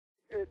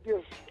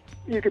just,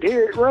 you could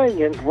hear it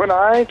ringing when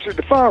I answered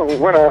the phone.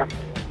 When I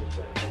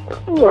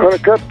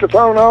cut the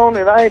phone on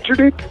and I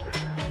answered it,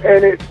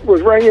 and it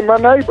was ringing my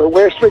neighbor,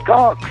 Wesley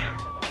Cox,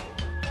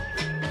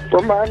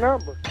 from my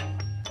number.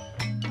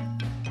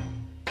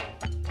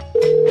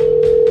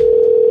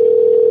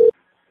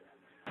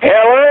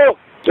 Hello?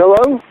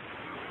 Hello?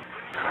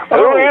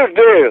 Who is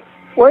this?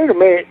 Wait a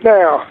minute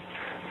now.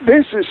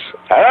 This is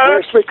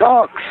Wesley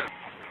Cox.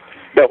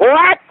 The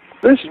what?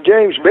 This is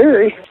James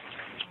Berry.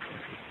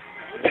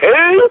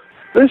 Who?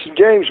 This is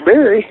James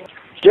Berry.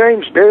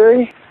 James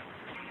Berry.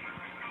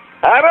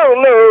 I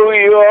don't know who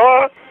you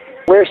are.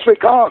 Wesley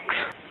Cox.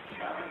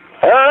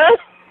 Huh?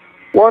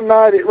 One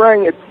night it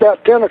rang at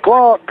about 10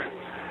 o'clock,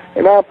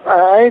 and I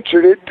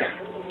answered it.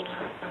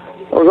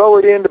 I was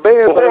already in the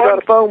bed, but I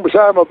got a phone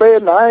beside my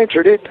bed, and I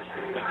answered it.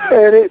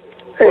 And it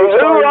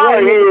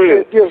started ringing.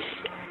 It just,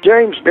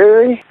 James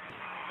Berry.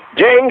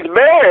 James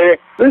Berry?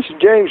 This is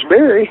James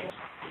Berry.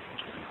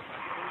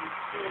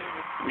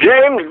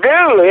 James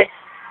Dooley?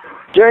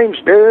 James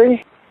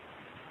Berry.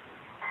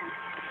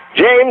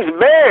 James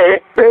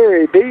Berry?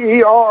 Berry,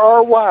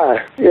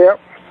 B-E-R-R-Y. Yep,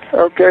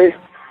 okay.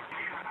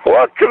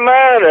 What's the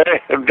matter?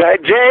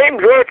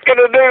 James, what can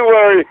I do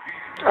for you?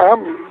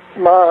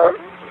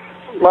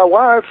 My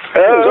wife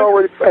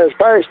has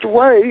passed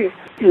away.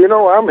 You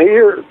know, I'm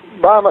here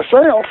by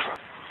myself.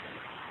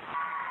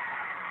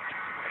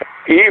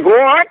 You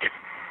what?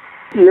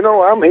 You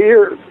know, I'm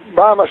here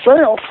by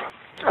myself.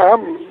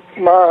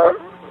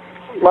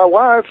 My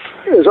wife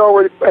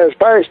has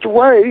passed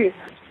away.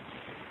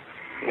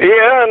 Yeah,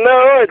 I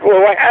know it.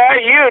 Well, how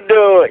you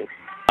doing?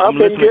 I've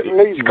been getting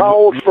these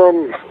calls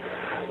from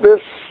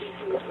this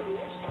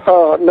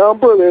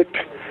number that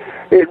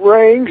it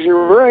rings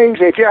and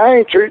rings. If you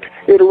answer it,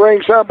 it'll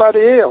ring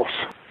somebody else.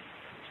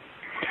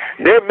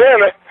 They've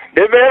been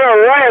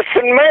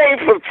harassing me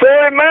for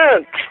 30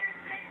 months.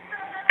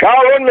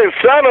 Calling me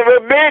son of a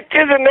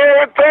bitches and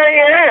everything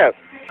else.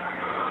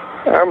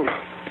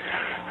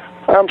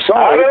 I'm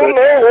sorry. I don't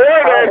know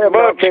where that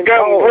bunch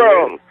come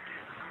from.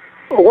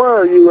 Where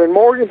are you, in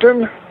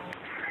Morganton?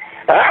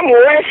 I'm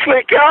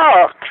Wesley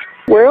Cox.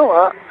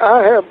 Well,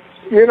 I have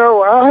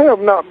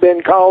not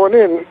been calling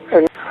in.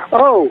 And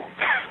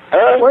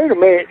wait a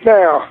minute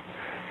now.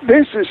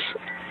 This is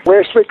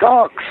Wesley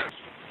Cox.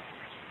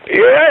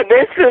 Yeah,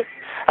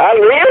 I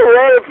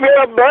live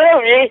right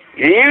above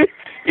you.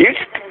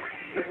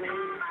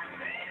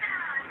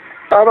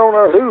 I don't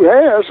know who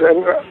has,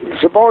 and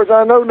so far as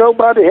I know,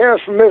 nobody has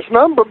from this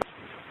number.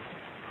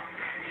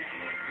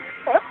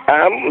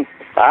 I'm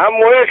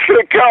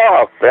Wesley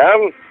Cox.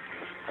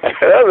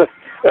 Other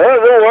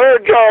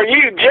words are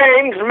you,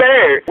 James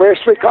Berry?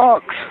 Wesley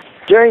Cox.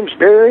 James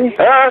Berry.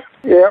 Huh?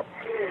 Yep.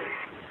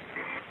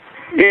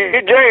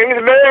 You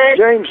James Berry?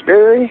 James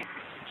Berry.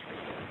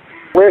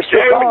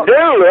 Wesley Cox. James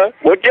Dooley?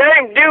 Well,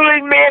 James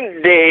Dooley's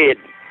been dead.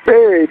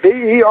 Berry,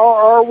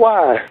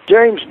 B-E-R-R-Y.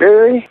 James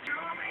Berry.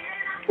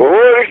 Well,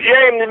 where does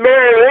James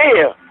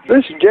Berry live?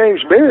 This is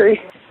James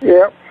Berry.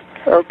 Yep.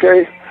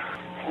 Okay.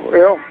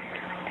 Well,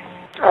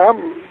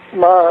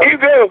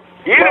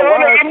 You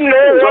don't even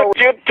know what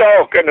you're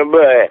talking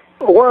about.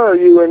 Where are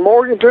you, in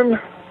Morganton?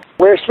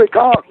 Wesley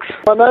Cox,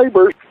 my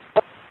neighbor.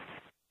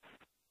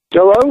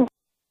 Hello?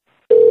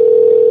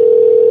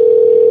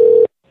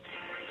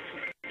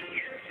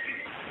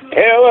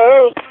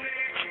 Hello?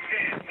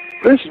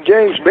 This is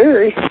James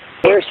Berry.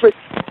 Wesley.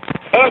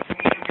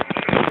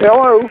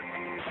 Hello?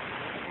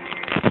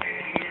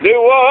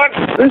 Do what?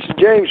 This is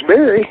James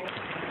Berry.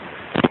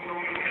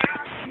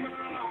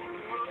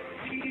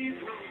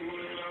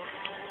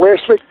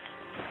 Wesley.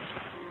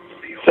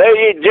 Say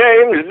you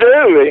James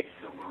Dooley.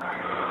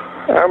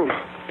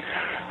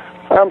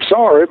 I'm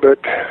sorry, but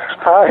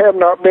I have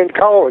not been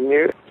calling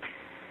you.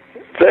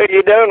 Say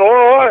you done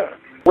what?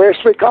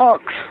 Wesley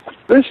Cox.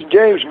 This is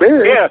James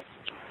Berry. Yeah.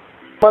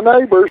 My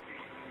neighbor.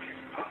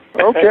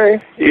 Okay.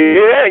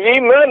 Yeah,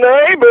 you my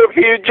neighbor if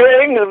you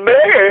James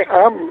Berry.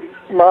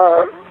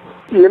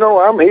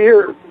 I'm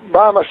here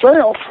by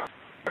myself.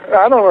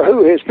 I don't know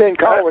who has been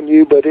calling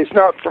you, but it's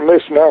not from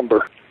this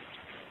number.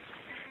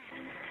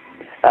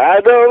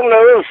 I don't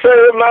know,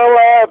 save my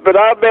life, but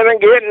I've been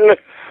getting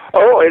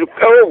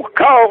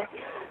call.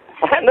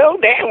 I know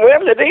damn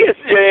well it is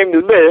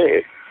James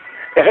Berry.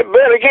 I've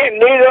been getting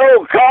these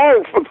old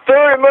calls for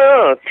 30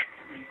 months.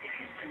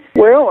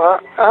 Well,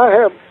 I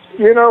have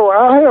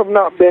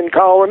not been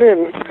calling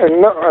in,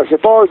 and as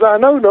far as I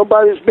know,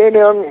 nobody's been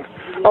on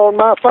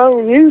my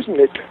phone using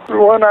it.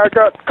 When I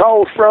got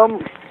calls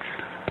from,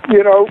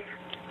 they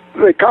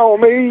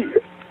called me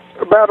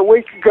about a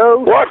week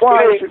ago,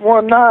 twice at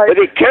one night. Did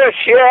he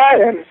curse you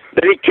out?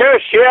 Did he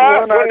curse you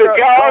out when they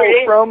called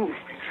you? From,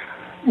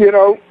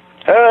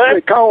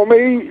 they called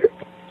me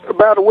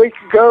about a week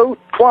ago,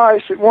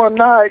 twice at one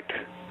night,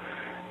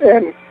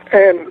 and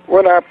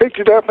when I picked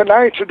it up and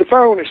answered the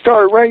phone, it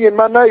started ringing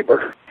my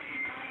neighbor.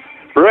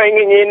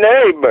 Ringing your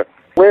neighbor?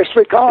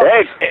 Wesley Cox.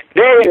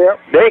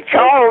 They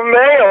called me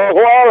a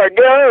while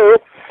ago,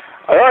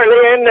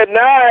 early in the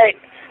night,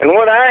 and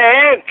when I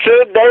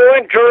answered, they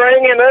went to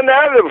ringing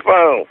another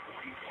phone.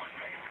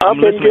 I've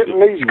been getting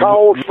these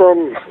calls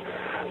from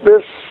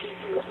this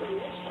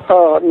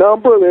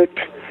number that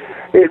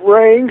it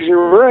rings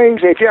and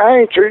rings. If you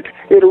answer it,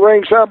 it'll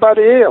ring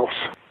somebody else.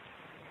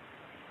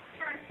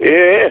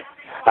 Yeah,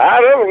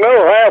 I don't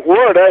know half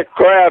where that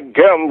crowd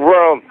come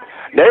from.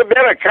 They've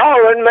been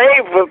calling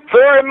me for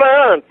 3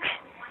 months.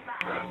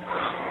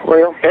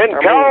 Well,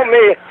 call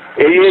me,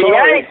 you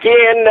Yankee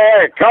in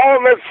there, call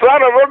me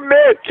son of a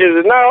bitches,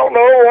 and I don't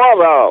know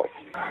what all.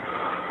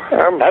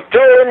 I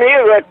told him he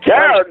was a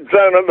coward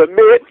son of a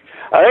bitch.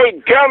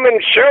 He'd come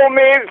and show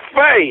me his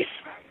face.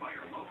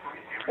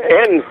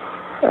 And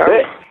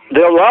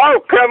the law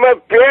come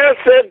up here and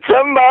said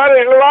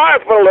somebody's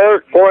life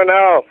alert went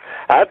off.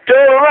 I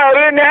told him I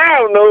didn't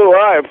have no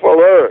life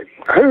alert.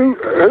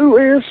 Who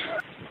is?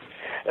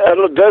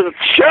 The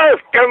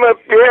sheriff come up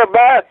here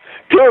about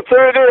 2 or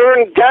 3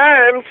 different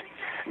times.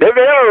 They've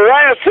been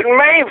harassing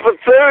me for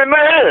 3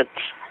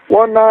 months.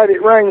 One night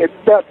it rang at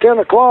about 10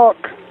 o'clock,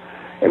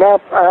 and I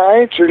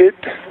answered it.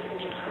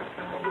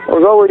 I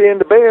was already in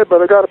the bed,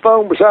 but I got a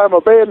phone beside my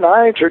bed, and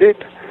I answered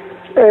it.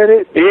 And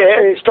it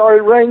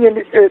started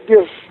ringing. It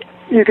just,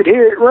 you could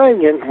hear it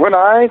ringing when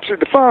I answered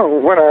the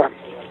phone. When I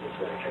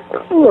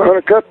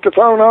cut the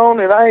phone on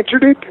and I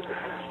answered it,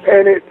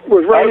 and it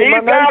was ringing my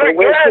neighbor. You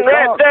got a gun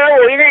right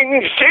there where you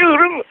can shoot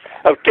them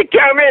if they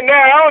come in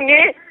there on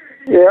you?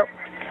 Yep.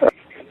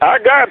 I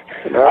got a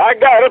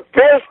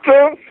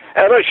pistol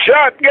and a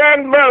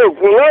shotgun both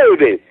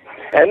loaded.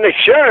 And the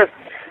sheriff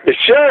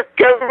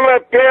came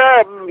up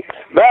here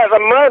about a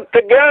month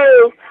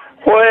ago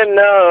when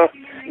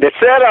they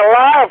said a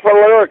life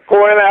alert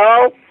went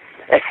off,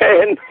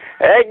 and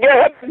I'd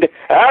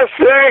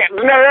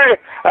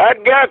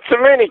got so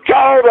many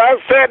calls, I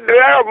sat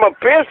there with my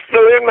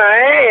pistol in my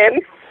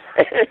hand,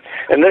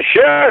 and the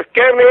sheriff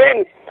came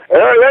in,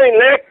 they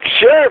let the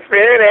sheriff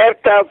in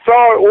after I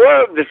saw it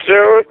was the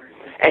sheriff,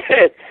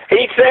 and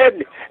he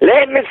said,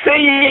 let me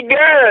see your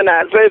gun.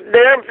 I said,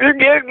 damn, if you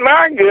get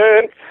my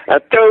gun, I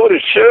told the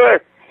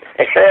sheriff,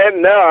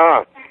 and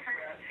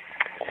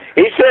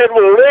he said,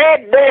 well, lay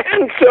it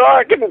down so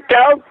I can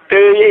talk to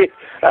you.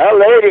 I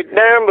laid it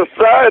down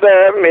beside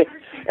of me,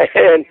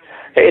 and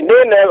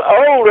then that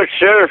older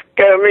sheriff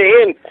come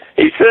in.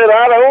 He said,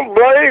 I don't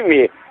blame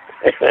you.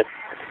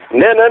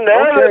 And then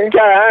another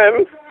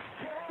time,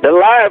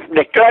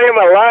 they claim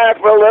a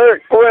life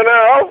alert went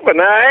off,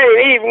 and I ain't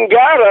even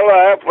got a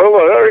life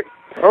alert.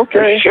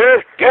 Okay. The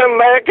sheriff come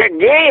back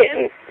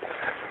again,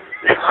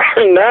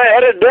 and I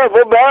had a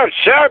double-barrel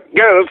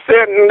shotgun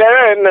sitting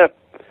there and a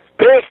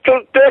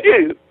pistol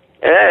too.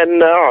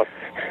 And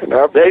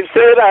they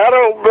said, I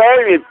don't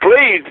blame you.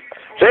 Please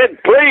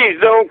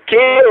don't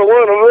kill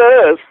one of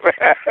us.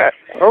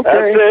 Okay.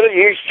 I said,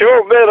 you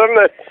sure better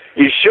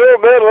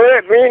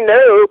let me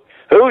know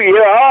who you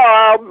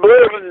are. I'll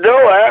blow the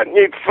door out in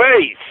your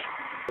face.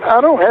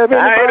 I don't have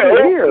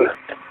anybody here.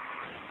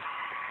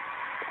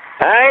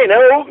 I ain't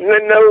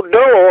opening no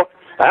door.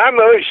 I'm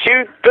going to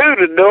shoot through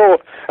the door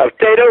if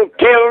they don't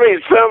tell me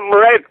something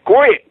right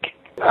quick.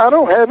 I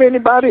don't have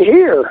anybody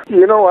here.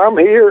 You know, I'm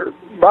here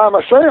by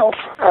myself.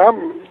 I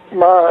know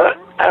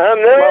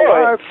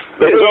it.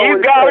 But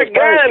you got a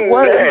gun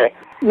there.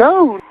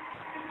 No.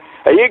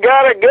 You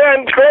got a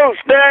gun close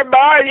there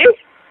by you?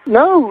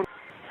 No.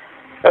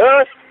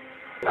 Huh?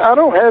 I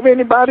don't have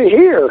anybody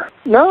here.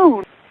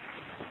 No.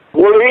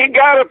 Well, you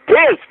got a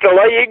pistol,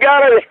 or you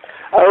got a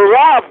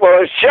rifle,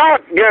 a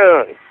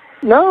shotgun?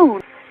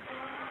 No.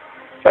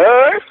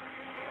 Huh?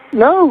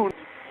 No.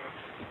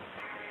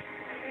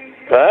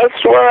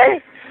 That's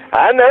right.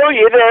 I know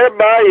you're there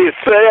by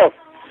yourself,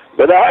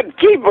 but I'd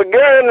keep a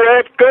gun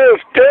right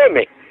close to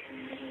me.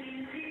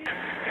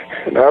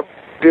 No,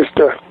 just,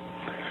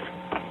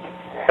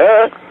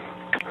 Huh?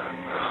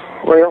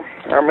 Well,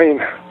 I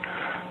mean,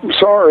 I'm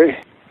sorry.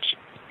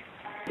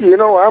 You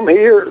know, I'm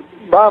here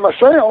by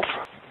myself.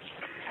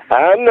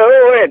 I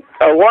know it.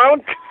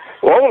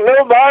 Won't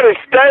nobody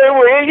stay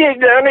with you,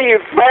 none of your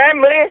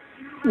family?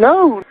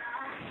 No.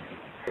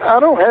 I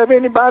don't have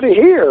anybody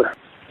here.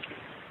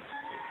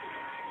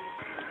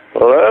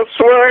 Well, that's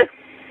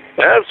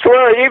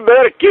where you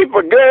better keep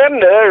a gun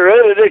there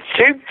ready to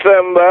shoot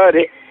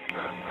somebody.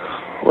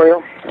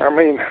 Well, I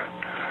mean,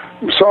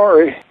 I'm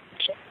sorry.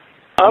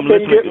 I've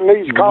been getting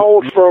these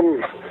calls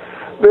from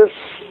this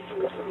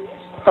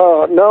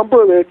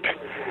number that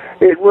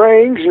it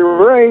rings and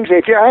rings.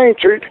 If you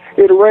answer it,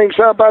 it'll ring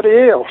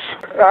somebody else.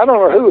 I don't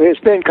know who has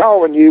been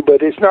calling you,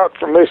 but it's not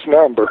from this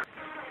number.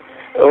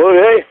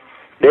 Oh,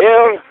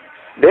 they'll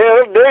do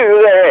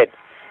that.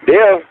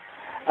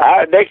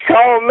 They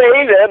called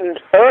me the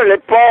early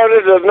part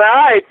of the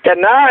night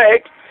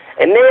tonight,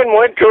 and then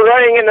went to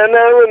ringing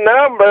another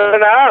number,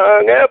 and I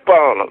hung up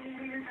on them.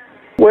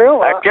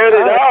 Well, I cut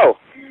it off.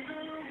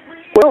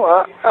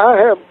 Well, I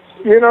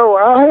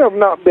have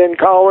not been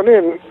calling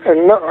in,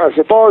 and as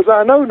far as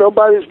I know,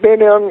 nobody's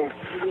been on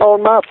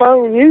my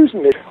phone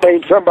using it. I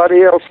mean,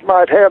 somebody else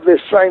might have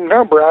this same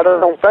number. I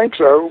don't think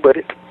so, but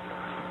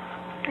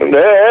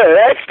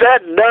that's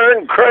that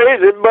darn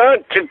crazy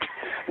bunch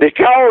They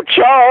called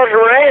Charles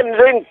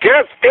Ramsey and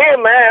cussed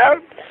him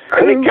out.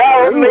 And they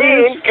called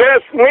me and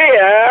cussed me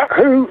out.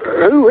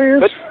 Who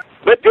is?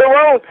 But they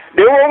won't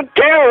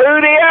tell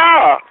who they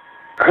are.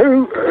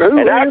 Who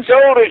and I is?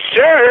 told the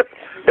sheriff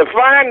to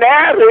find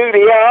out who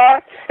they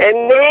are,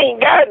 and they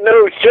ain't got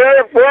no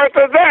sheriff worth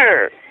a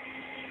darn.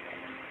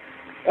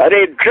 I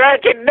did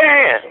track it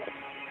down.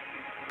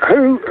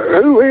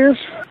 Who is?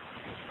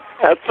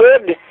 I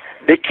said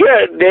they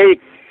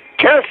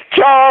cussed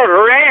Charles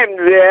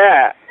Ramsey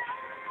out.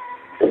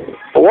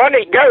 When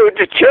he goes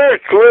to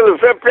church with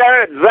us up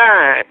there at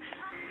Zion.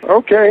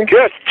 Okay.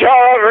 Cussed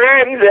Charles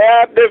Ramsey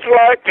out just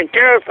like the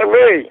cuss of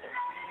me.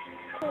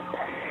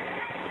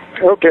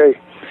 Okay.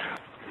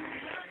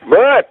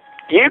 But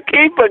you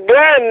keep a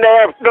gun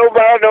there if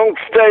nobody don't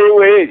stay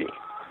with you.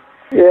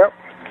 Yeah.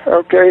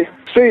 Okay.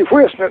 Steve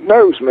Whiston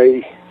knows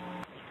me.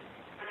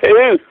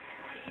 Who?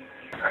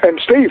 And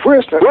Steve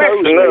Whiston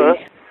knows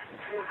me.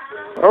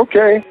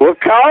 Okay. Well,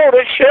 call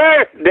the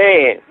sheriff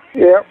then.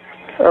 Yeah.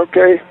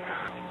 Okay.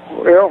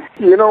 Well,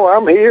 you know,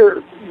 I'm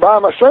here by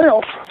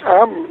myself.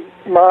 I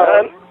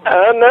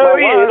know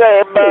you're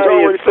there by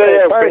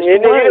yourself, and you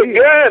need a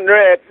gun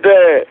right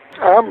there.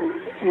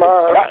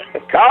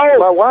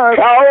 My wife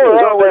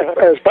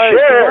has passed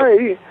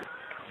away.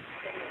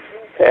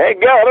 Hey,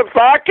 God, if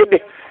I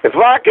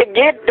could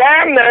get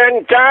down there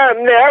in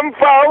time, them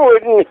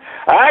forward, and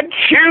I'd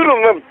shoot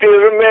them up to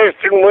the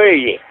messing with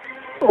you.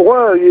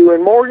 Where are you,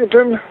 in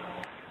Morganton?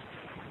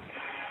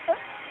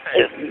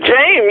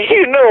 James,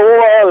 you know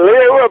where I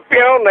live up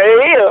here on the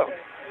hill.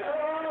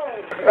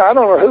 I don't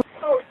know who.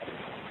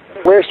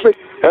 Wesley?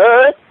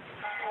 Huh?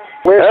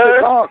 Wesley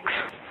Cox.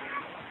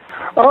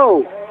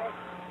 Oh,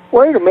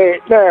 wait a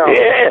minute now.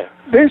 Yeah.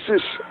 This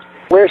is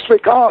Wesley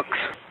Cox.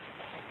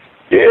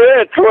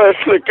 Yeah, it's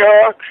Wesley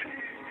Cox.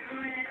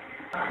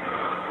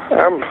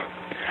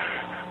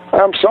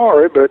 I'm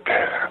sorry, but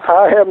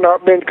I have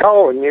not been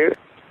calling you.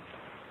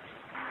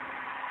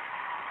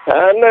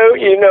 I know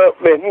you not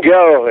been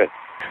calling.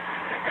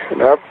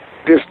 And I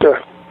just,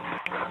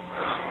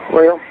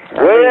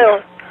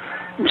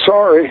 I'm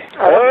sorry.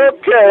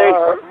 Okay.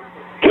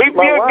 Keep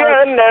my your wife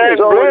gun there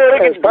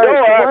and blow it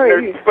out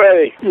in her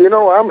face. You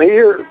know, I'm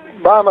here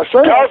by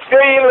myself. Talk to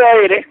you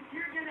later.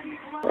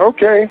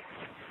 Okay.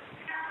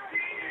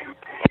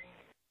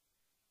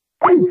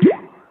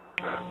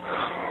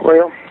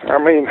 Well, I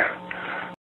mean,